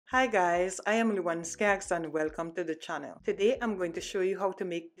Hi guys, I am Luan Skaggs and welcome to the channel. Today I'm going to show you how to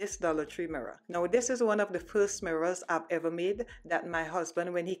make this Dollar Tree mirror. Now this is one of the first mirrors I've ever made that my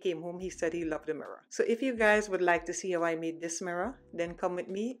husband, when he came home, he said he loved the mirror. So if you guys would like to see how I made this mirror, then come with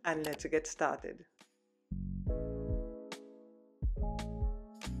me and let's get started.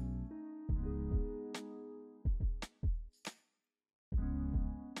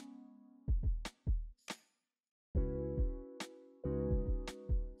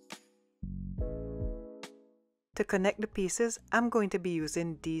 To connect the pieces, I'm going to be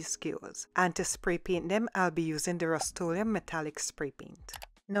using these skewers, and to spray paint them, I'll be using the Rust-Oleum metallic spray paint.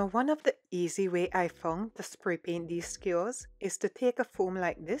 Now, one of the easy way I found to spray paint these skewers is to take a foam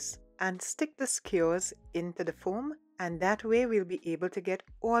like this and stick the skewers into the foam, and that way we'll be able to get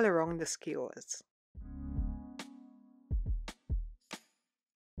all around the skewers.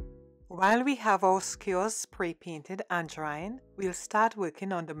 While we have our skewers spray painted and drying, we'll start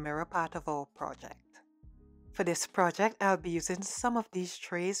working on the mirror part of our project. For this project, I'll be using some of these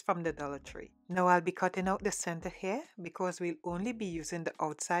trays from the Dollar Tree. Now I'll be cutting out the center here because we'll only be using the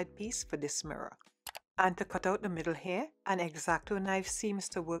outside piece for this mirror. And to cut out the middle here, an Exacto knife seems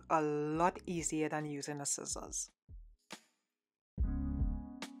to work a lot easier than using a scissors.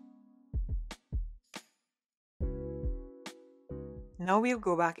 Now we'll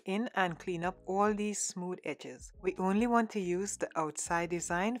go back in and clean up all these smooth edges. We only want to use the outside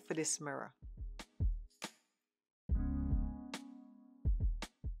design for this mirror.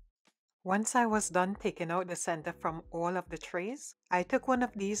 Once I was done taking out the center from all of the trays, I took one of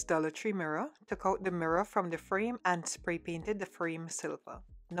these Dollar Tree mirror, took out the mirror from the frame and spray painted the frame silver.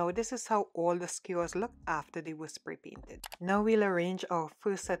 Now this is how all the skewers look after they were spray painted. Now we'll arrange our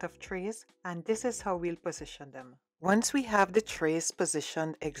first set of trays, and this is how we'll position them. Once we have the trays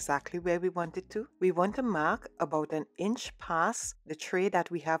positioned exactly where we want it to, we want to mark about an inch past the tray that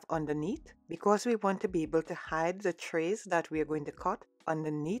we have underneath, because we want to be able to hide the trays that we are going to cut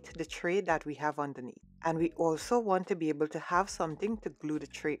underneath the tray that we have underneath. And we also want to be able to have something to glue the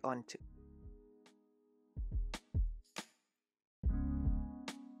tray onto.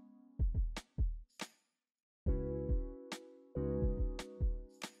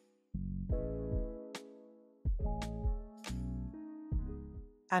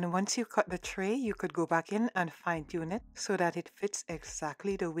 And once you cut the tray, you could go back in and fine tune it so that it fits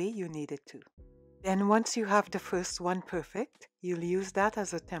exactly the way you need it to. Then once you have the first one perfect, you'll use that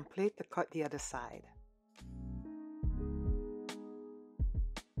as a template to cut the other side.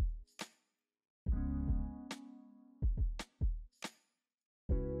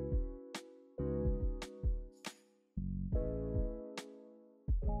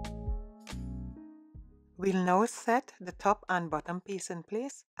 We'll now set the top and bottom piece in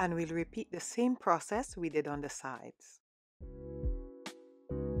place, and we'll repeat the same process we did on the sides.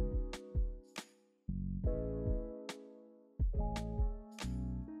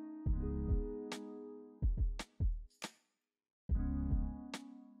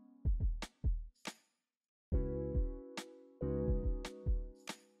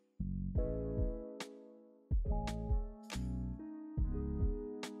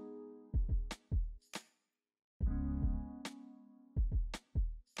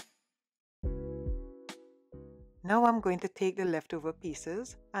 Now I'm going to take the leftover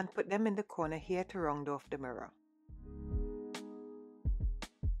pieces and put them in the corner here to round off the mirror.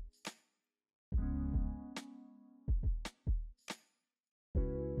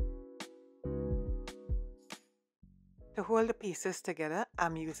 To hold the pieces together,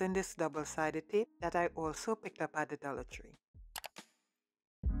 I'm using this double-sided tape that I also picked up at the Dollar Tree.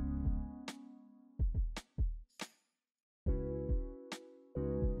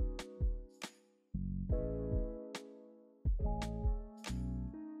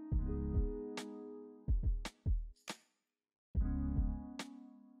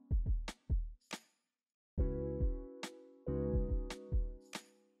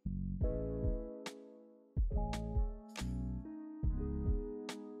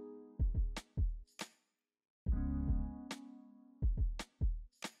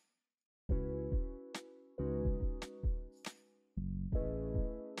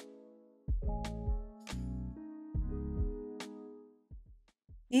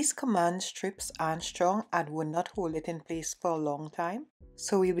 These command strips aren't strong and will not hold it in place for a long time,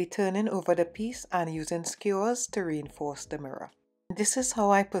 so we'll be turning over the piece and using skewers to reinforce the mirror. This is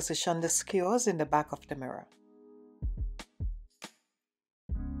how I position the skewers in the back of the mirror.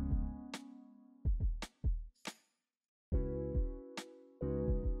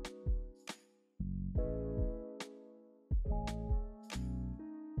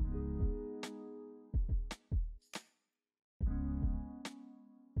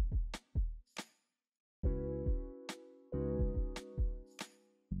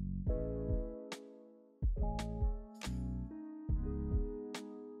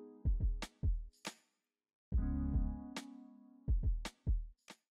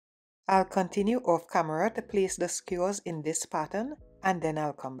 I'll continue off camera to place the skewers in this pattern and then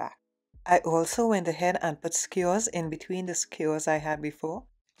I'll come back. I also went ahead and put skewers in between the skewers I had before,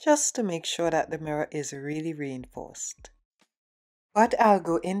 just to make sure that the mirror is really reinforced. But I'll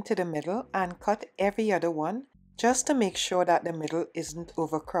go into the middle and cut every other one just to make sure that the middle isn't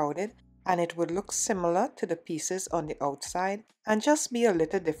overcrowded and it would look similar to the pieces on the outside and just be a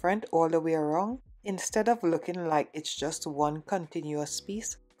little different all the way around instead of looking like it's just one continuous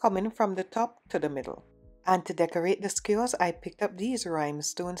piece coming from the top to the middle. And to decorate the skewers, I picked up these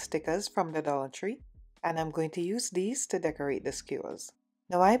rhinestone stickers from the Dollar Tree and I'm going to use these to decorate the skewers.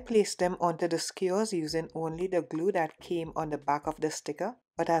 Now I placed them onto the skewers using only the glue that came on the back of the sticker,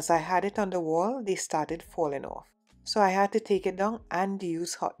 but as I had it on the wall, they started falling off. So I had to take it down and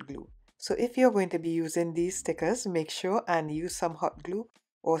use hot glue. So if you're going to be using these stickers, make sure and use some hot glue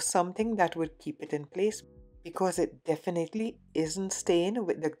or something that would keep it in place because it definitely isn't staying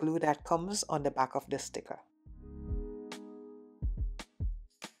with the glue that comes on the back of the sticker.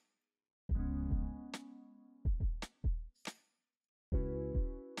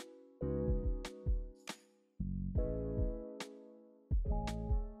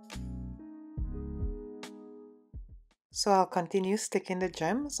 So I'll continue sticking the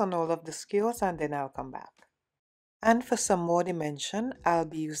gems on all of the skewers and then I'll come back. And for some more dimension, I'll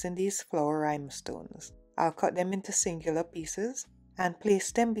be using these flower rhinestones. I'll cut them into singular pieces and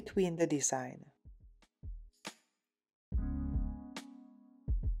place them between the design.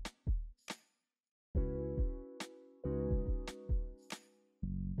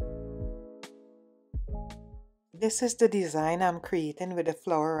 This is the design I'm creating with the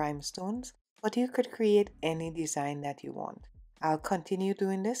flower rhinestones, but you could create any design that you want. I'll continue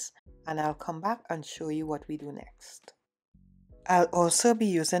doing this and I'll come back and show you what we do next. I'll also be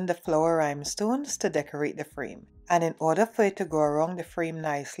using the flower rhinestones to decorate the frame. And in order for it to go around the frame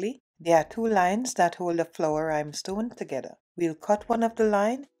nicely, there are two lines that hold the flower rhinestone together. We'll cut one of the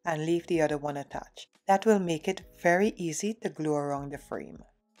line and leave the other one attached. That will make it very easy to glue around the frame.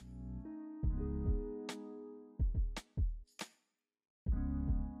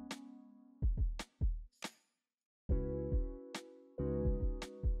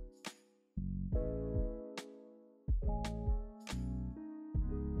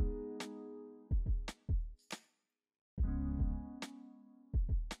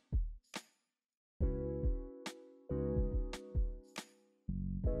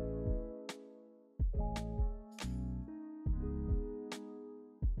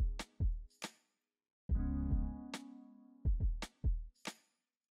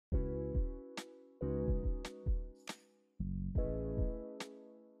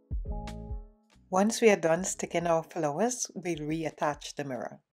 Once we are done sticking our flowers, we'll reattach the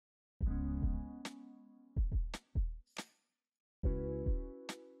mirror.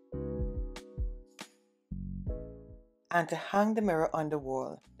 And to hang the mirror on the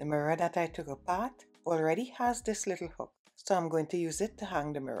wall, the mirror that I took apart already has this little hook, so I'm going to use it to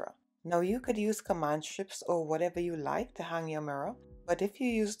hang the mirror. Now you could use command strips or whatever you like to hang your mirror, but if you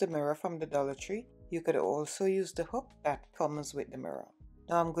use the mirror from the Dollar Tree, you could also use the hook that comes with the mirror.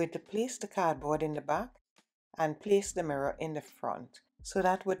 Now I'm going to place the cardboard in the back and place the mirror in the front, so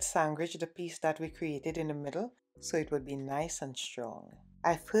that would sandwich the piece that we created in the middle, so it would be nice and strong.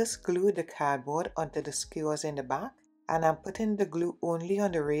 I first glued the cardboard onto the skewers in the back, and I'm putting the glue only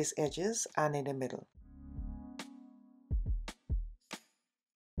on the raised edges and in the middle.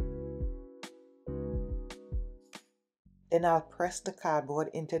 Then I'll press the cardboard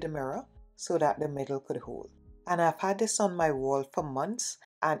into the mirror so that the middle could hold. And I've had this on my wall for months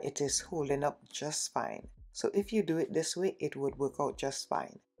and it is holding up just fine. So if you do it this way, it would work out just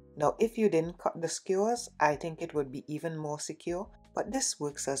fine. Now if you didn't cut the skewers, I think it would be even more secure, but this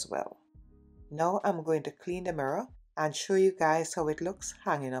works as well. Now I'm going to clean the mirror and show you guys how it looks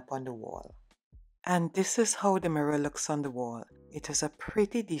hanging up on the wall. And this is how the mirror looks on the wall. It is a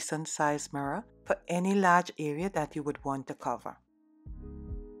pretty decent sized mirror for any large area that you would want to cover.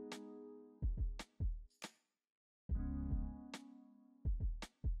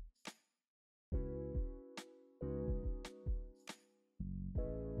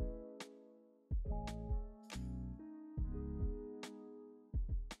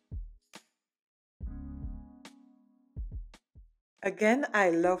 Again,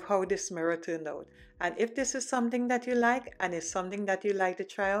 I love how this mirror turned out. And if this is something that you like and is something that you like to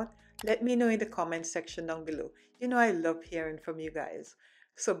try out, let me know in the comment section down below. You know I love hearing from you guys.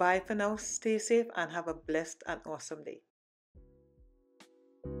 So bye for now, stay safe and have a blessed and awesome day.